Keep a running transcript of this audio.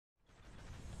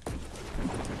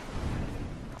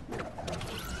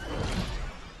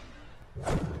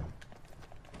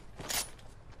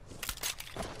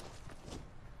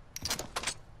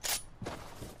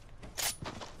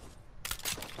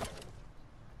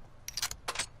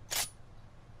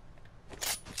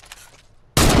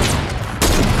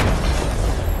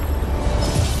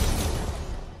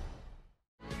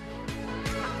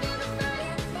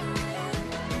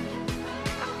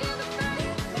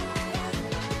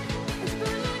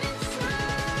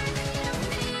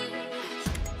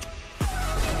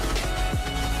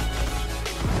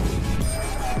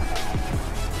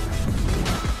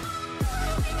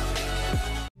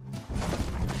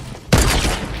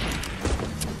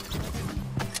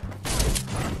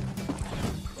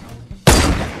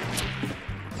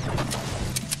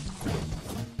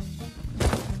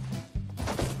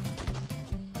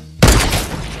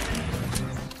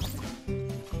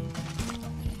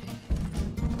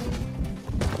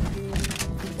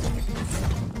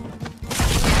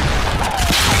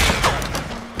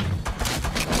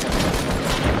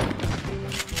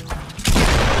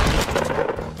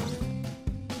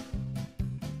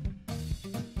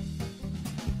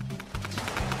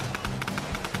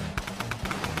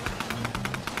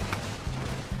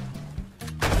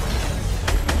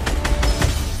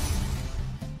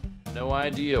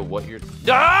idea what you're.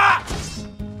 Ah!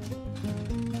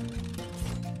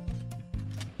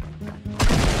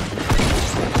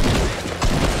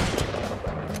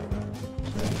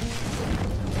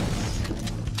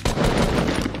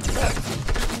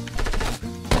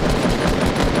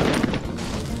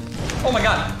 Oh my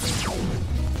god.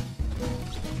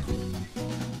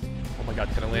 Oh my god,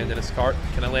 can I land in this cart?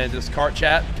 Can I land in this cart,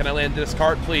 chat? Can I land in this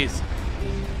cart, please?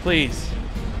 Please.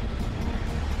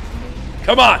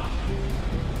 Come on!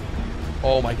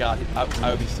 Oh my god,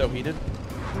 I would be so heated.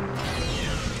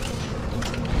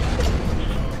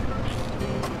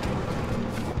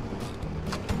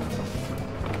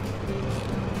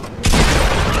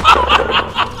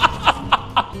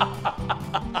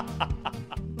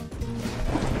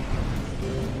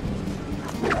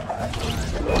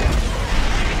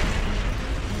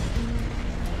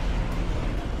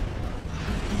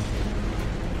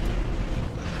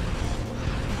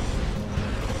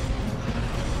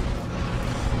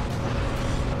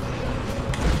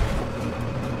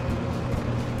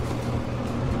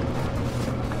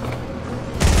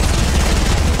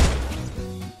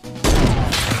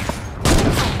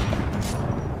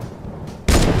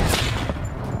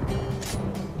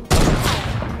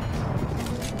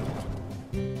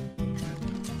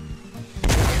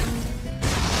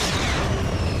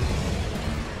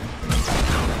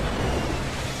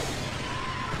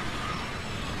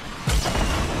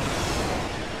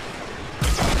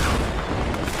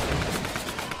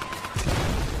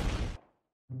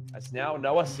 As now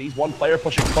Noah sees one player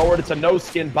pushing forward. It's a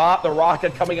no-skin bot. The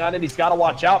rocket coming on in. He's got to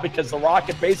watch out because the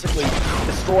rocket basically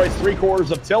destroys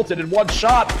 3/4 of Tilted in one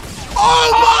shot.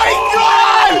 Oh my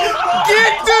god!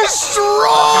 Get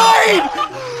destroyed!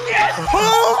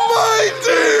 Oh my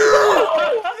dear!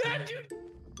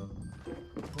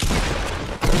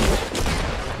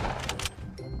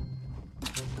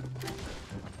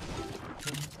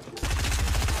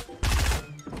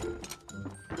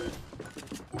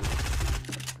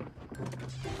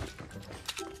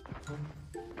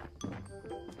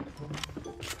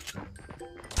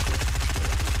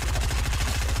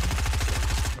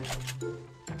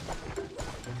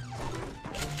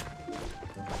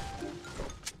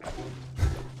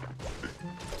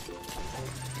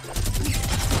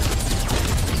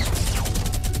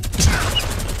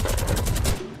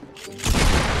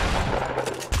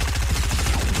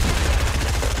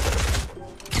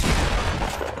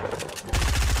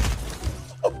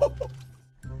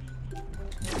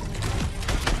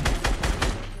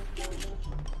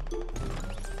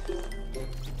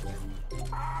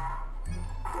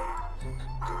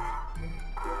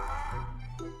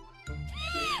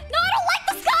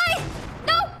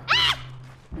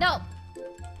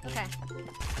 Okay.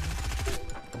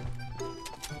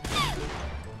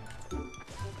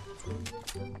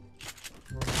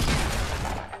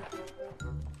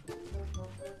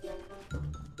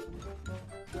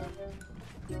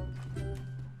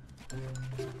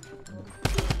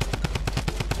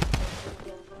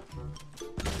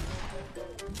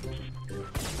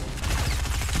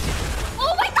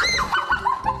 Oh my god!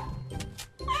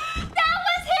 That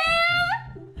was him!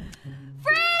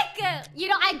 Frick! You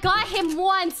know, I got him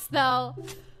once though.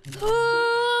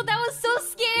 Ooh, that was so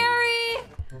scary.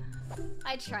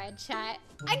 I tried, chat.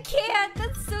 I can't.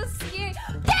 That's so scary.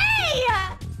 Hey!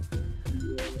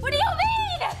 What do you mean?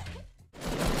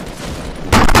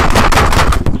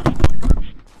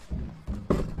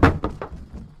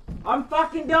 I'm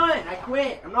fucking done. I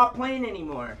quit. I'm not playing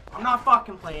anymore. I'm not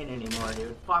fucking playing anymore,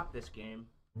 dude. Fuck this game.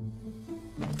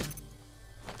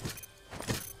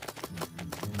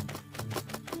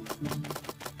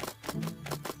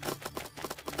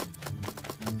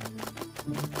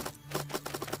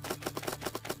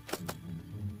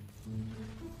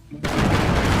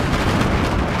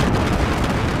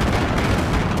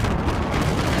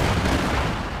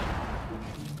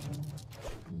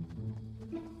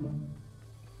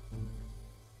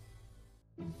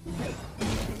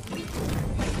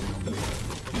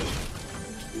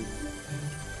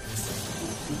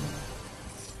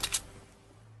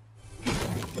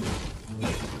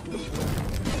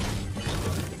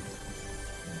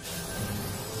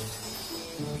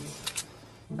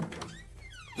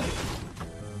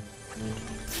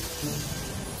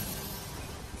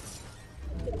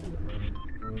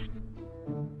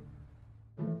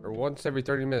 Or once every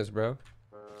 30 minutes, bro.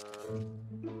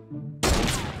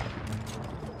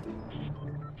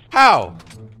 How?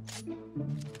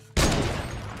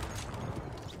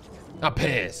 I'm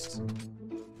pissed.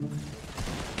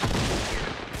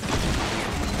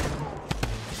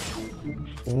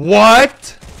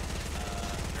 What?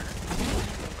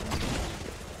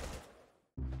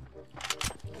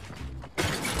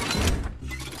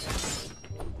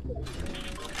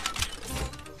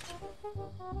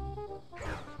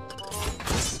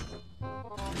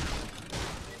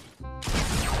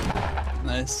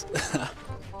 Nice.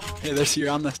 Hey, there's you're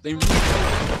on the same.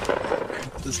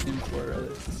 The same floor,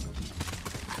 right?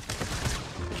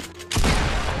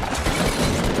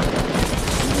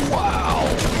 Wow.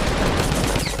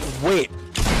 Wait,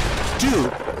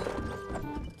 dude.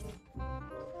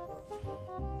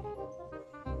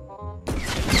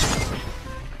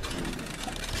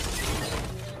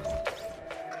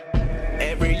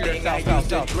 Everything I used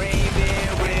to dream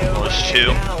in real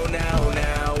right now.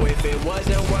 If it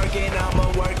wasn't working,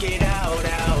 I'ma work it out.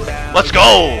 Let's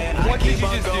go! What did you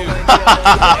just do?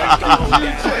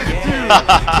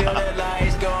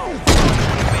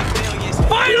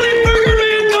 Finally, Burger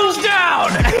Man goes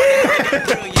down!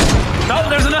 No,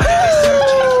 there's another.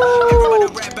 Everybody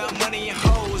rap about money and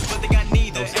hoes, but they got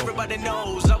neither. Everybody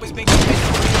knows, always been keeping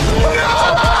it real.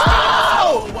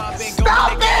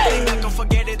 Stop it! Not gonna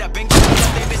forget it, I've been going,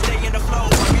 they've been staying the flow.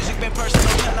 My music been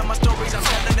personal, telling my stories, I'm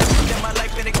telling the truth in my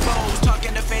life been exposed.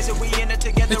 Talking to fans and we in it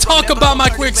together. They talk about my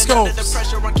quick scopes. The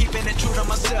pressure, I'm keeping it true to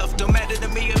myself. Don't matter to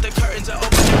me if the curtains are open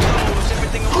and closed.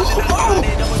 Everything I'm wanting, I got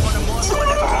it. Always wanting more, so I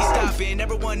never be stopping.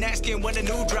 Everyone asking when a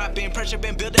new drop in. Pressure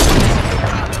been building, it's a new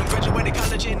problem. Graduated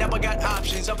college and now I got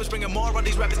options. Always bringing more, all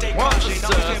these rappers take caution.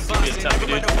 Always been bossing,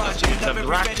 everybody watching. Never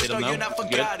revenge, so you're not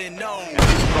forgotten, no.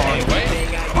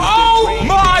 Oh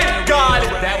my God!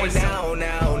 That was.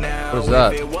 What is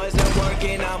that? If it wasn't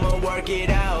working, I'ma work it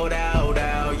out,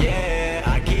 yeah.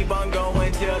 I keep on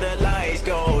going till the lights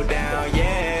go down,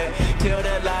 yeah. Till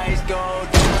the lights go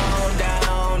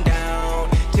down,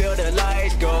 till the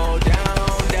lights go down.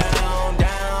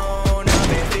 I've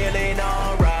been feeling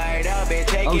alright. I've been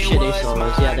taking what's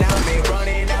mine. I've been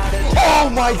running out of time. Oh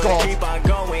my God. Keep on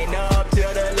going up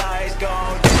till the lights go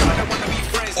down. I don't wanna be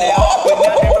friends now, but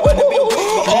not everybody been with me.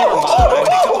 Started a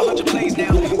couple hundred plays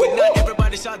now, but not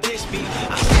everybody saw this beat. I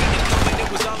seen it coming, it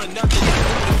was all or nothing. I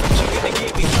knew the future gonna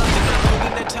give me something. I put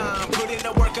in the time, put in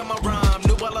the work on my rhyme.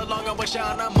 Knew all along I was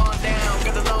shine, I'm on down.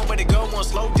 Got a long way to go, won't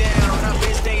slow down. I've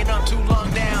been staying up too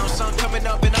long now. Sun coming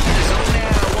up and I'm in the zone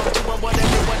now. I'm doing what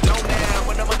everyone know now.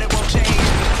 Whenever they won't change me.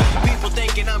 People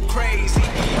thinking I'm crazy.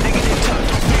 Negative talk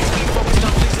don't face me. Focused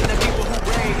on pleasing the people who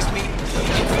raised me.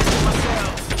 Invest in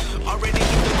myself. Already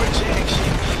knew the rejection.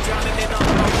 Drowning in all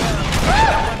my wealth.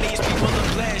 Now I need people of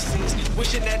blessings.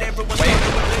 Wishing that everyone's going to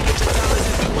limit to dollars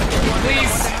and do what they want.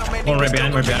 Please. We're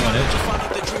behind it. Follow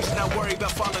the dreams, not worry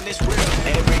about falling this real.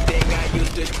 Everything I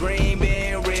used to dream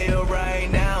in real right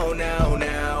now.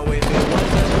 If it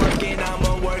wasn't working,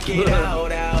 I'ma work it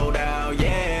out,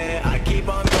 yeah. I keep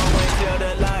on going till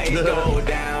the lights go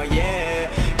down,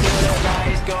 yeah. Till the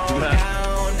lights go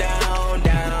down,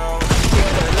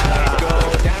 till the lights go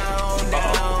down.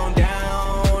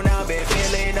 I've been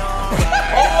feeling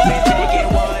alright. I've been taking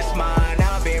what's mine.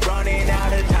 I've been running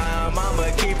out of time. I'ma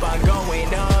keep on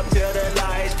going up till the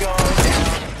lights go down.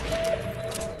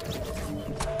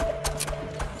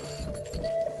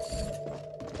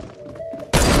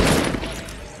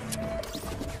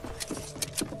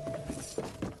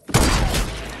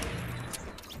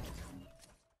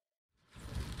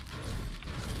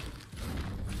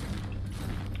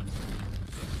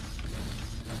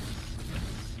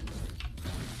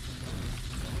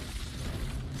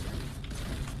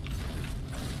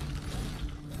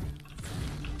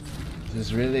 This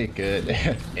is really good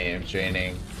aim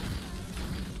training.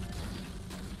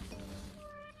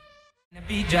 The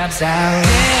beat drops out.